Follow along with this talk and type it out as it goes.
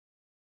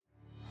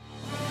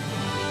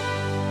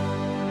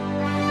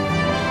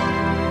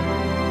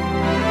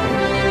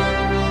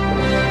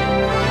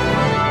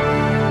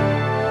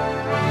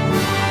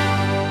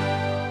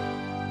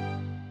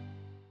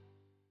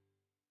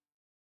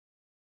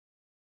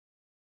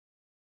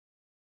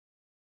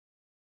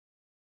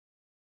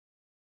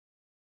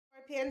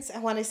Scorpions, I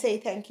want to say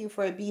thank you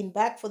for being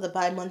back for the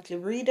bi-monthly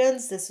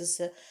readings. This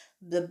is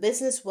the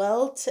business,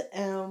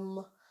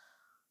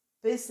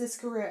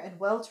 career, and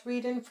wealth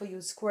reading for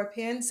you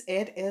Scorpions.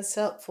 It is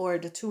for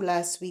the two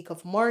last week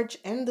of March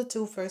and the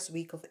two first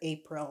week of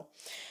April.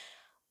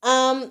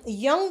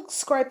 Young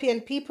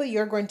Scorpion people,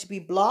 you're going to be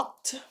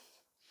blocked.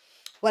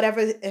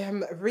 Whatever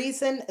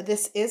reason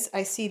this is,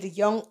 I see the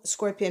young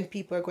Scorpion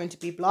people are going to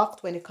be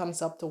blocked when it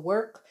comes up to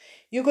work.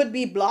 You could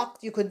be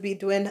blocked. You could be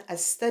doing a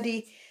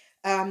study.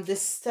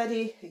 This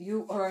study,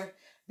 you are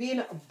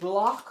being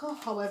blocked.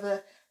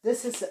 However,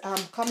 this is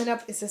coming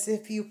up is as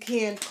if you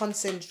can't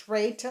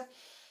concentrate.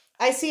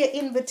 I see an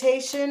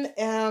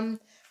invitation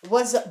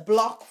was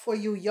blocked for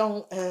you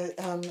young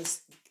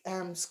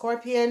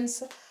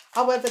Scorpions.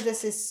 However,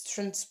 this is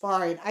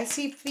transpiring. I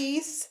see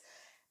peace.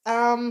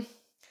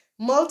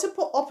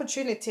 Multiple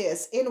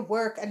opportunities in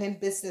work and in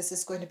business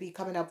is going to be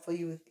coming up for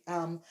you,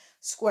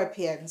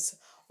 Scorpions.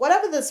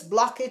 Whatever this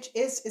blockage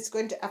is, it's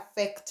going to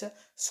affect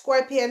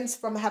Scorpions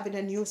from having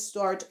a new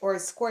start or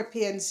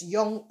Scorpions,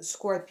 young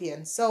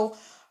Scorpions. So,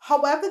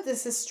 however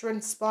this is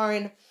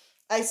transpiring,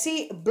 I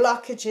see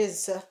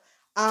blockages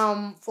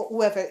for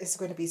whoever is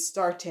going to be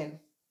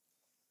starting.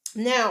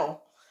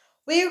 Now,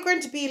 we are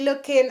going to be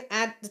looking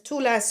at the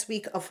two last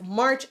week of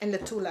March and the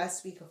two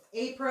last week of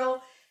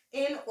April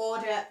in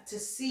order to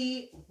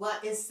see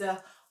what is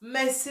the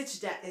message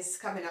that is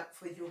coming up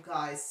for you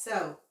guys.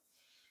 So,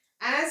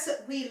 as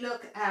we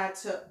look at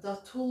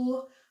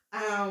the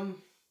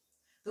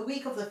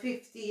week of the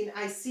 15th,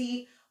 I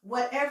see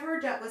whatever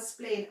that was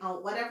playing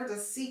out, whatever the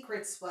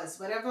secrets was,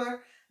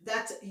 whatever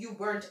that you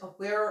weren't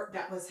aware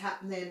that was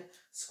happening,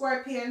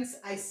 Scorpions,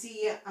 I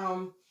see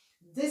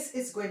this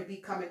is going to be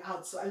coming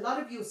out. So a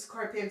lot of you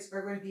Scorpions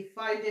are going to be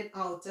finding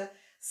out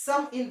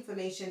some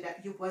information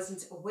that you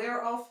wasn't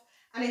aware of,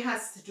 and it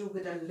has to do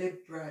with a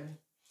Libran.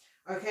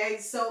 Okay,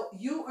 so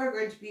you are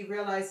going to be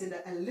realizing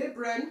that a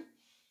Libran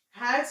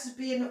has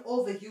been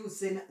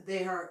overusing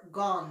their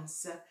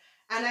guns.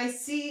 And I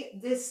see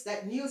this,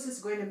 that news is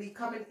going to be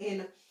coming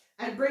in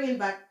and bringing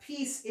back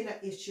peace in an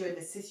issue, in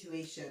a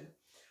situation.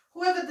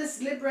 Whoever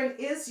this Libran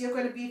is, you're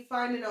going to be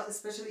finding out,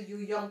 especially you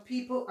young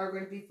people, are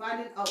going to be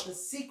finding out the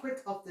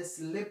secret of this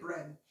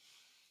Libran.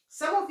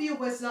 Some of you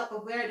was not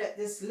aware that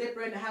this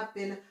Libran have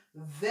been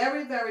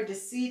very, very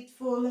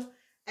deceitful.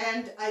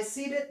 And I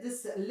see that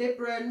this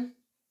Libran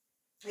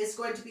is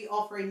going to be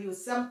offering you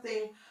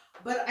something,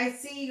 but I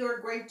see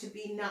you're going to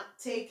be not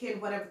taking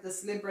whatever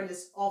this Libran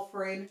is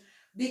offering,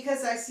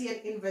 because I see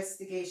an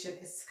investigation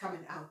is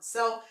coming out.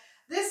 So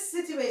this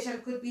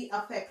situation could be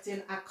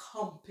affecting a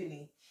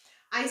company.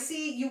 I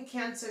see you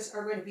Cancers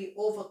are going to be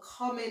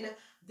overcoming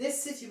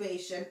this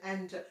situation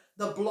and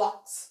the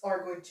blocks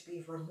are going to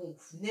be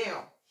removed.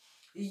 Now,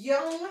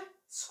 young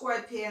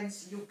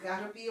Scorpions, you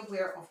gotta be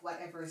aware of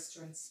whatever is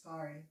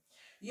transpiring.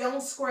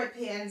 Young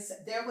Scorpions,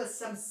 there was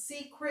some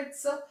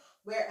secrets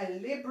where a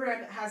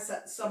Libran has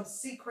some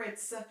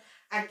secrets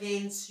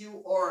against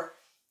you or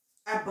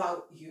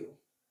about you.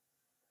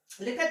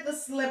 Look at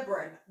this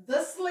Libran.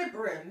 This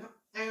Libran,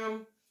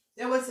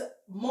 there was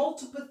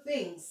multiple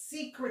things,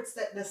 secrets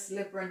that this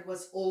Libran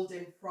was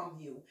holding from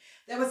you.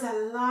 There was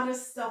a lot of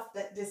stuff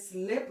that this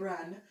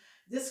Libran,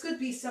 this could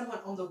be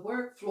someone on the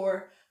work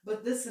floor,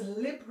 but this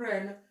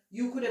Libran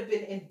you could have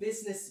been in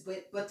business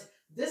with, but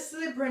this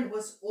Libran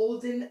was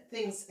holding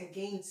things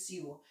against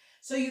you.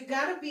 So you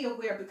got to be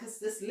aware, because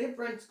this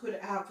Libran could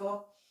have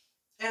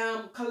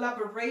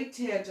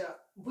collaborated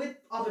with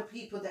other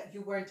people that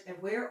you weren't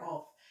aware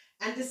of.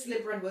 And this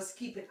Libran was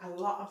keeping a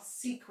lot of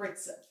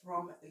secrets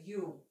from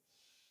you.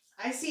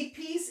 I see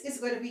peace is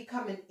going to be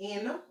coming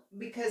in,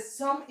 because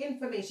some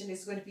information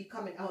is going to be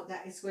coming out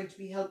that is going to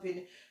be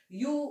helping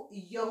you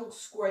young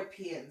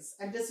Scorpions.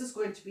 And this is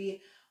going to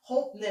be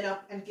opening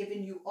up and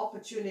giving you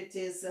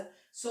opportunities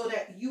so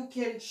that you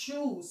can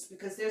choose,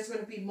 because there's going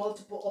to be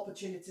multiple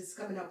opportunities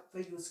coming up for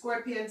you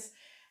Scorpions,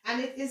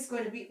 and it is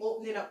going to be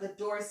opening up the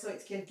door so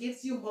it can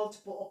give you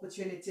multiple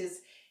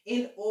opportunities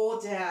in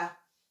order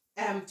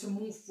to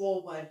move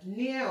forward.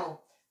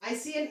 Now, I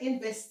see an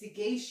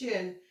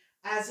investigation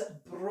has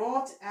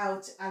brought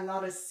out a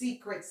lot of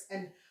secrets,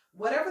 and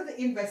whatever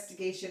the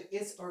investigation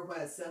is or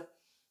was,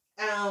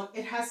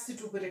 it has to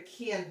do with a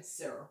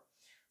Cancer.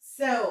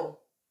 So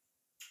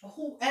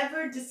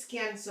whoever this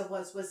Cancer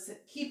was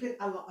keeping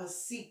a lot of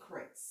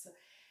secrets,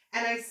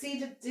 and I see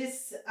that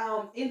this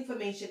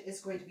information is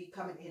going to be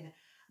coming in.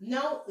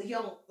 Now,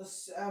 young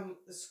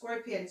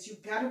Scorpions, you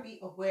gotta be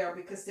aware,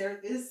 because there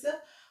is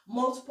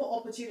multiple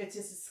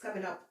opportunities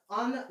coming up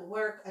on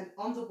work and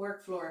on the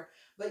work floor,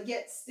 but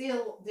yet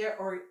still there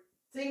are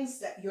things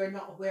that you're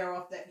not aware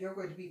of that you're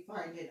going to be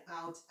finding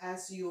out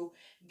as you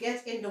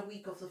get in the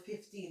week of the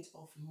 15th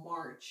of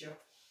March.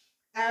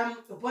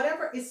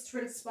 Whatever is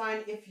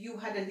transpiring, if you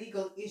had a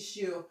legal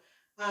issue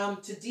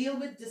to deal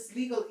with, this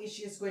legal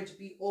issue is going to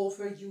be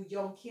over, you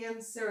young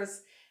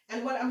Cancers.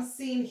 And what I'm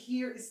seeing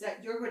here is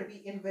that you're going to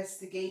be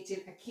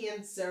investigating a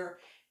Cancer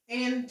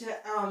and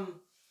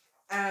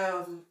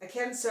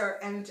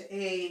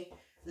a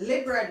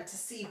Libran to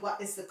see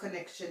what is the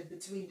connection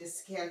between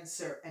this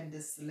Cancer and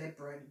this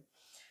Libran.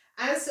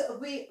 As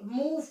we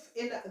move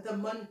in the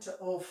month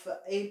of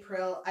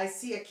April, I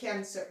see a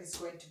Cancer is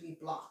going to be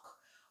blocked.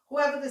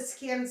 Whoever this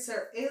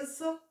Cancer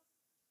is,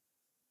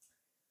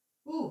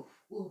 ooh,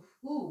 ooh,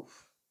 ooh.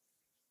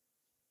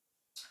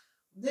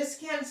 This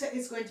Cancer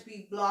is going to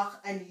be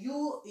blocked, and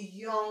you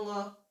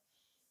young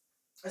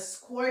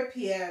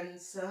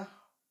Scorpions,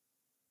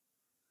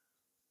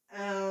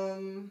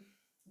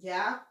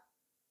 yeah,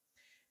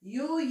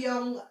 you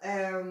young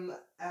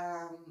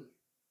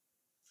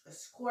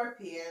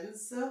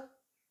Scorpions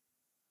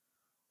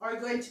are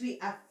going to be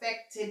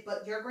affected,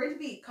 but you're going to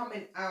be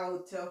coming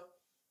out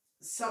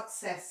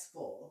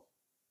successful.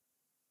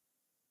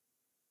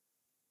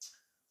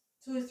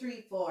 2,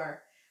 3,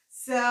 4.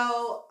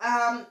 So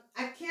a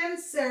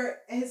Cancer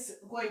is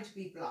going to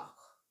be blocked.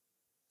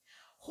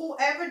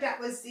 Whoever that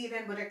was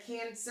dealing with a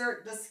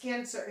Cancer, this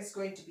Cancer is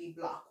going to be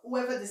blocked.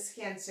 Whoever this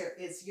Cancer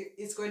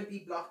is going to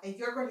be blocked, and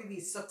you're going to be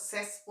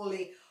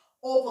successfully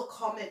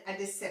overcoming a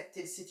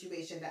deceptive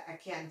situation that a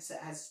Cancer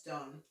has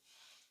done.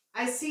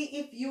 I see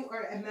if you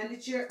are a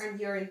manager and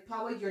you're in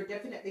power, you're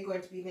definitely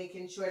going to be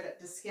making sure that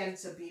this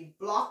Cancer be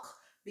blocked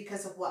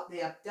because of what they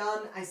have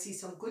done. I see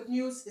some good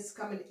news is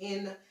coming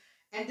in,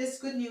 and this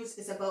good news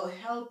is about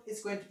help.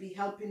 It's going to be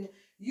helping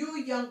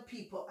you young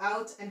people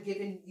out and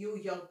giving you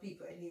young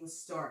people a new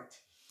start.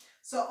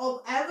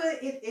 So however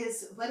it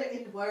is, whether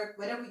in work,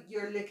 whether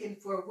you're looking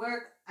for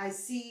work, I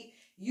see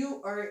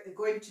you are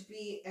going to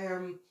be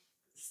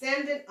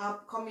standing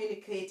up,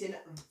 communicating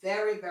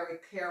very, very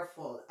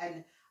careful.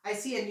 And I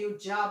see a new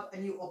job, a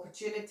new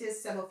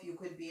opportunities. Some of you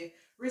could be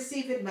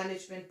receiving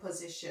management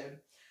position.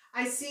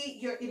 I see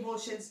your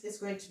emotions is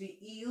going to be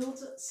healed.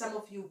 Some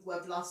of you who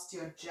have lost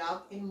your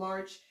job in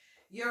March,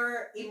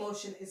 your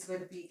emotion is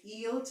going to be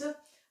healed,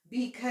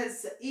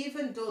 because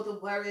even though the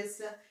worries,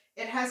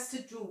 it has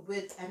to do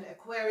with an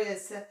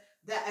Aquarius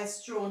that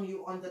has thrown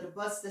you under the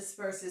bus. This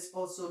person is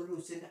also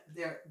losing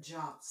their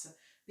jobs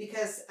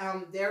because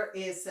there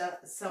is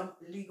some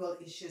legal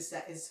issues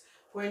that is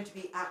going to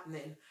be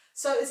happening.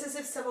 So it's as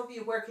if some of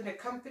you work in a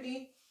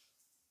company,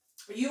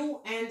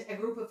 you and a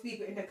group of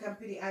people in the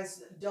company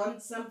has done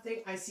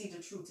something. I see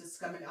the truth is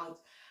coming out.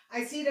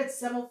 I see that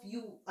some of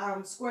you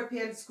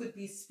Scorpions could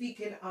be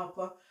speaking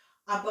up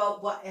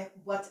about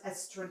what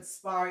has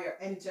transpired,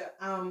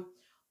 and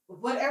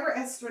whatever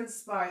has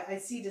transpired, I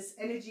see this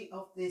energy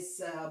of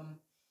this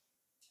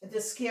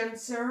this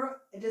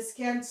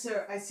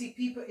Cancer. I see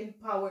people in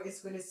power is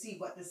going to see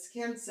what this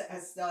Cancer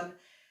has done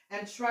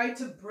and try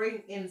to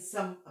bring in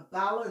some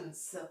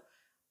balance,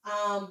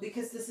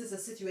 because this is a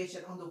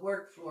situation on the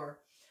work floor.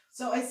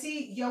 So I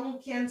see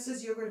young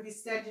Cancers, you're going to be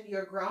standing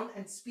your ground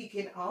and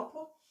speaking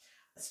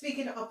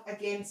up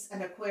against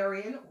an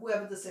Aquarian,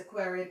 whoever this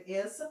Aquarian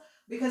is,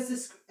 because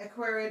this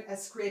Aquarian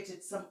has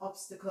created some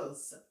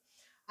obstacles.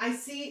 I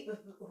see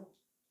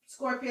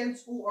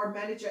Scorpions who are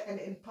manager and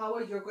in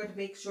power, you're going to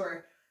make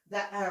sure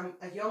that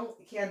a young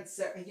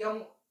Cancer, a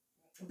young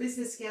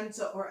business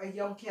Cancer, or a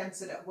young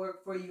Cancer that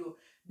work for you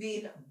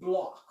being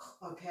blocked,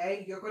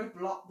 okay? You're going to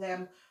block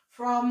them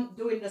from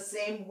doing the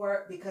same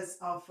work because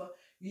of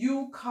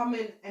you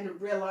coming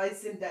and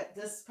realizing that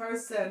this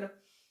person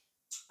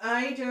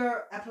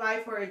either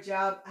applied for a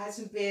job,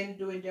 hasn't been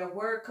doing their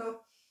work,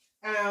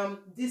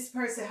 this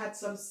person had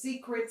some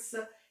secrets.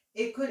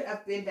 It could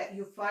have been that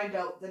you find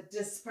out that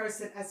this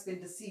person has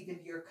been deceiving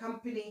your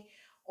company,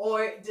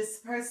 or this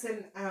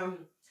person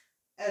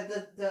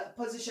the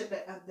position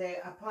that they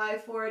apply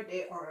for,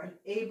 they are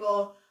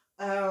unable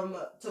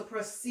to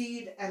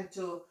proceed and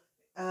to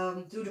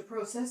do the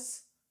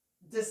process.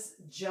 This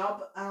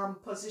job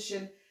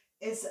position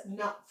is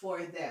not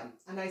for them.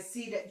 And I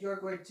see that you're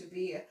going to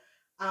be,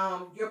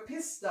 you're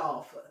pissed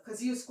off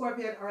because you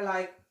Scorpion are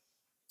like,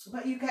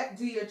 but you can't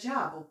do your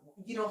job.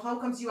 You know, how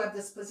comes you have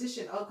this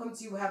position? How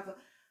comes you have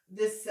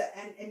this,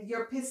 and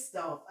you're pissed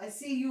off. I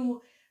see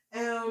you,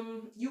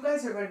 you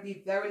guys are going to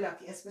be very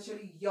lucky,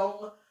 especially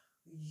young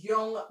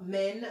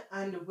men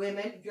and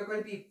women. You're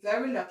going to be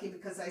very lucky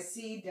because I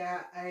see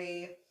that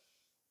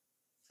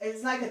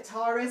it's like a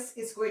Taurus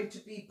is going to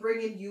be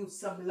bringing you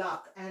some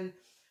luck, and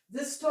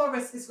this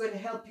Taurus is going to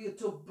help you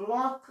to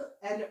block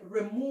and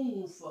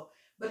remove,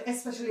 but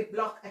especially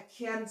block a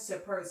Cancer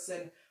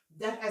person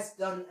that has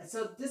done.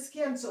 So this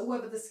Cancer,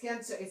 whoever this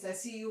Cancer is, I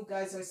see you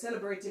guys are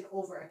celebrating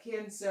over a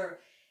Cancer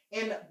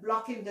and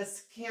blocking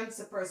this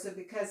Cancer person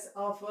because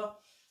of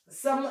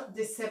some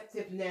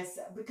deceptiveness,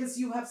 because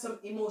you have some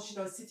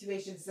emotional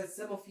situations that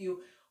some of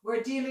you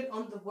were dealing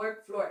on the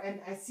work floor,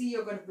 and I see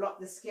you're going to block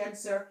this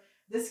Cancer.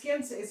 This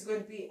Cancer is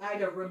going to be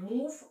either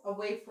removed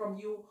away from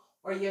you,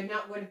 or you're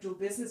not going to do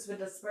business with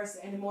this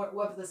person anymore,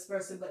 whoever this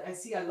person, but I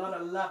see a lot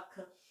of luck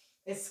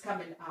is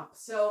coming up.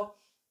 So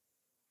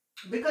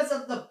because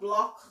of the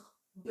block,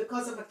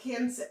 because of a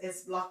Cancer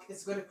is blocked,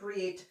 it's going to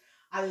create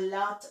a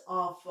lot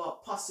of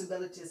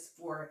possibilities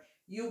for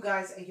you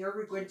guys, and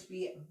you're going to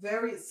be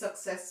very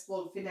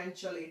successful,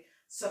 financially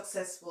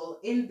successful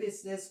in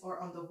business or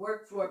on the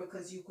work floor,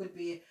 because you could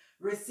be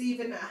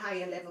receiving a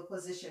higher level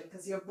position,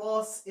 because your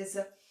boss is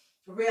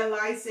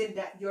realizing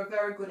that you're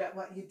very good at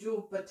what you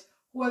do. But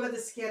whoever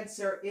this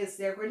Cancer is,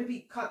 they're going to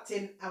be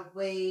cutting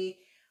away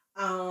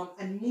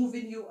and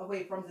moving you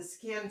away from this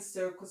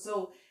Cancer.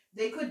 So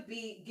they could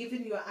be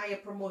giving you a higher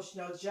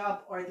promotional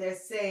job, or they're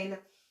saying,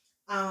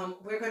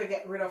 we're going to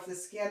get rid of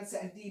this Cancer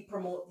and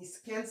de-promote this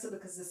Cancer,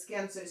 because this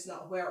Cancer is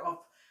not aware of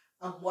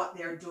what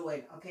they're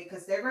doing. Okay,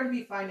 because they're going to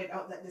be finding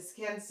out that this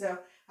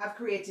Cancer have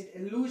created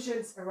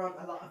illusions around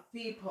a lot of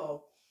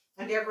people,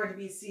 and they're going to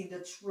be seeing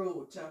the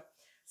truth.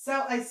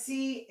 So I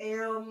see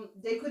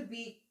they could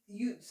be,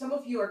 some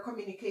of you are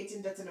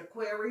communicating that an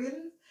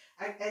Aquarian.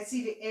 I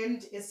see the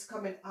end is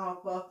coming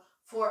up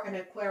for an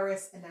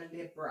Aquarius and a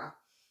Libra.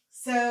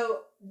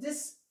 So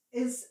this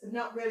is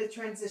not really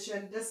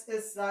transition. This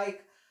is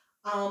like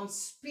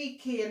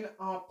speaking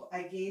up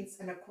against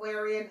an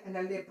Aquarian and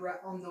a Libra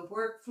on the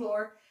work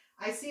floor.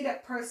 I see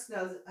that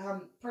personal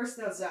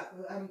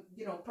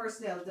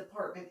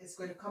department is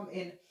going to come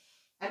in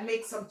and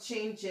make some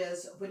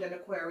changes with an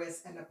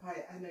Aquarius and a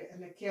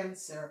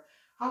Cancer.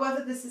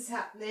 However this is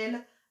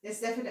happening,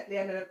 there's definitely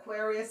an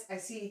Aquarius. I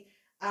see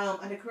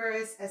an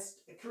Aquarius has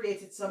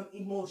created some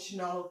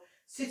emotional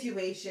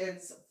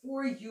situations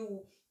for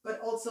you, but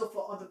also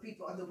for other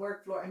people on the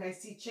work floor. And I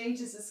see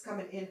changes is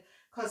coming in,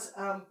 because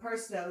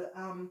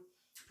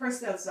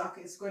personal Zach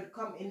is going to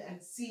come in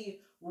and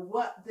see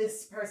what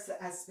this person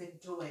has been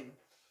doing.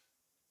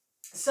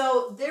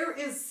 So there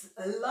is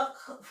luck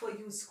for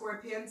you,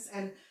 Scorpions,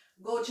 and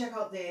go check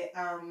out the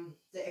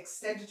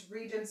extended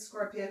reading,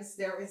 Scorpions.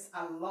 There is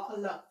a lot of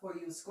luck for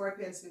you,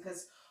 Scorpions,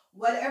 because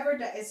whatever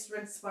that is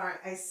transpiring,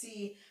 I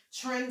see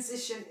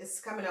transition is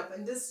coming up,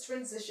 and this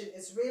transition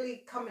is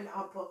really coming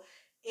up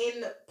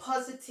in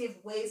positive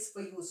ways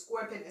for you,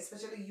 Scorpion.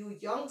 Especially you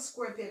young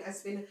Scorpion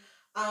has been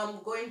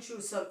going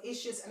through some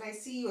issues, and I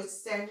see you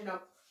standing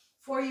up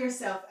for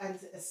yourself and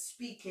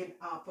speaking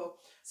up.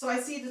 So I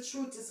see the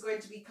truth is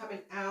going to be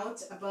coming out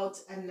about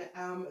an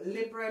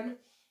Libran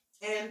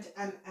and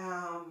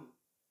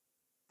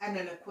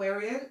an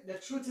Aquarian. The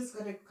truth is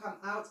going to come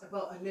out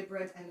about a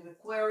Libran and an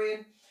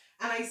Aquarian.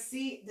 And I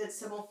see that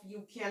some of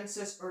you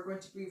Cancers are going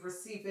to be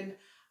receiving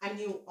a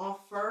new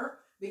offer,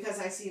 because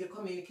I see the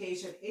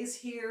communication is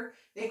here.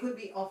 They could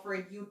be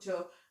offering you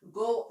to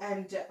go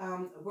and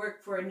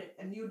work for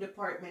a new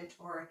department,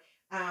 or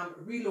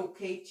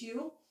relocate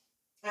you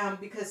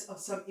because of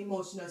some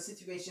emotional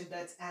situation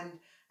that an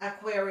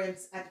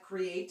Aquarians had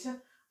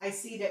created. I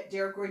see that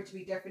they're going to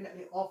be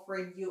definitely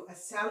offering you a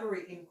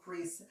salary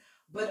increase,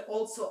 but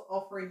also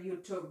offering you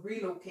to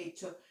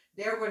relocate.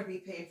 They're going to be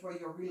paying for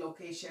your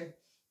relocation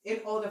in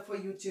order for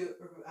you to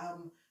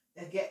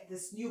get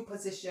this new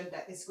position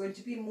that is going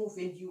to be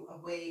moving you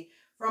away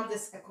from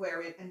this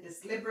Aquarian and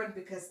this Libran,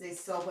 because they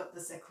saw what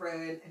this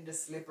Aquarian and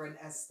this Libran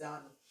has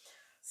done.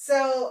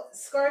 So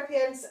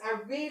Scorpions,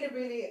 I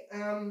really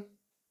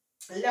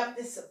love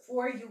this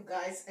for you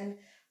guys, and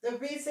the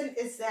reason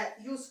is that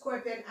you,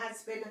 Scorpion,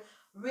 has been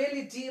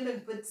really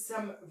dealing with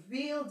some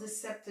real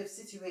deceptive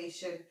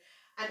situation.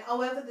 And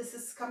however this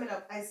is coming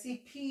up, I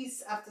see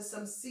peace after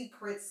some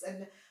secrets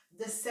and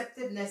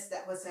deceptiveness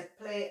that was at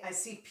play. I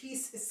see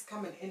peace is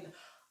coming in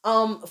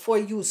for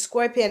you,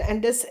 Scorpion,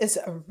 and this is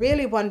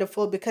really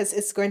wonderful, because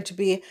it's going to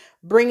be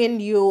bringing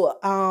you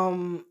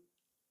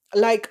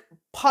like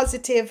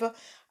positive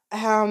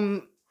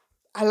um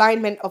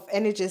alignment of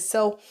energies.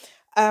 So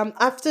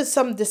after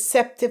some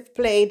deceptive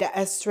play that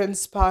has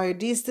transpired,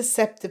 these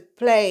deceptive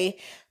play,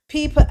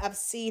 people have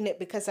seen it,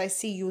 because I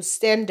see you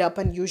stand up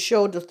and you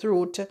show the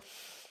truth.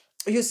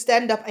 You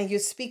stand up and you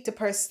speak to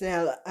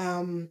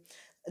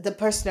the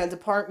personnel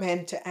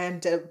department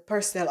and the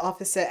personnel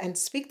officer, and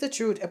speak the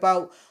truth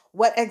about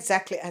what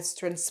exactly has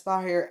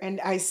transpired.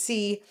 And I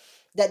see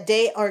that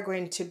they are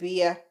going to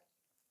be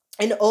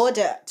in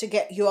order to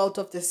get you out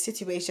of the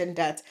situation,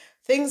 that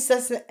things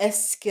doesn't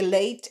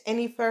escalate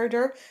any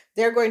further,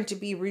 they're going to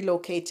be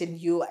relocating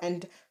you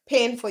and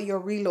paying for your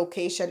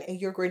relocation,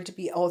 and you're going to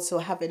be also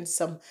having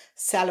some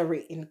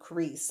salary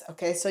increase.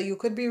 Okay, so you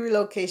could be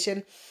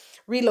relocating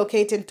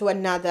to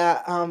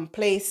another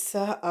place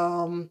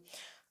in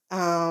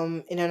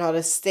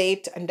another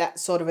state and that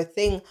sort of a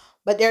thing,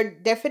 but they're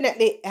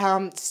definitely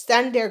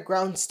stand their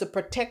grounds to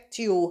protect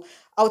you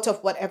out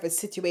of whatever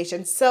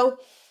situation. So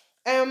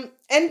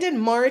ending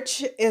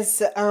March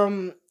is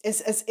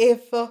as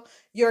if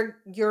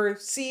you're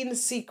seeing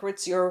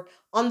secrets, you're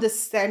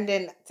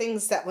understanding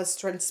things that was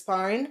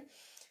transpiring.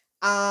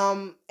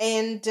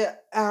 And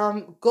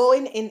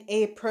going in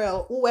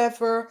April,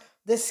 whoever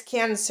this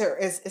Cancer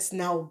is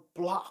now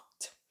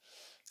blocked.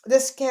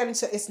 This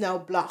Cancer is now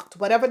blocked.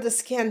 Whatever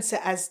this Cancer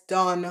has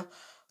done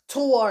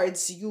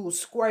towards you,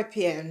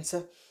 Scorpions,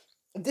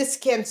 this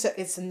Cancer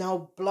is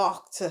now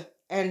blocked,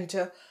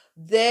 and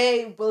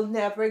they will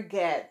never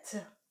get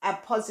a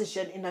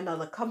position in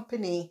another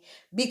company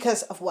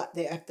because of what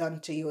they have done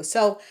to you.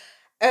 So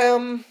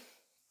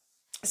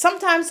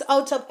sometimes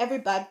out of every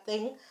bad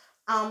thing,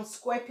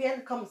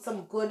 Scorpion, comes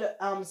some good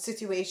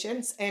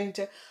situations,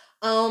 and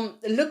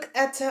Look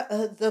at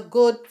the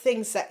good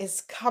things that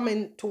is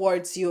coming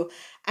towards you,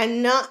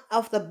 and not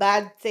of the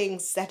bad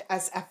things that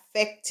has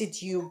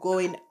affected you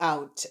going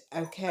out.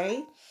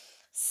 Okay,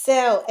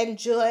 so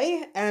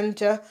enjoy.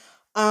 And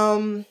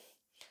um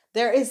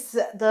there is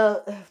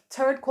the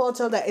third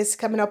quarter that is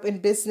coming up in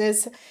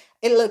business.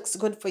 It looks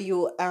good for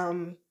you,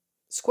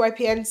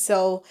 Scorpion.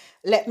 So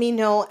let me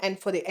know. And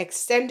for the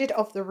extended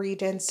of the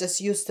readings, just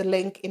use the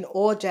link in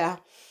order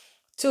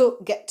to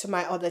get to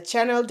my other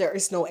channel. There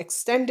is no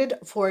extended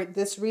for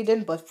this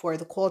reading, but for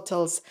the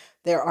quarters,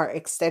 there are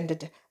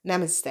extended.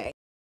 Namaste.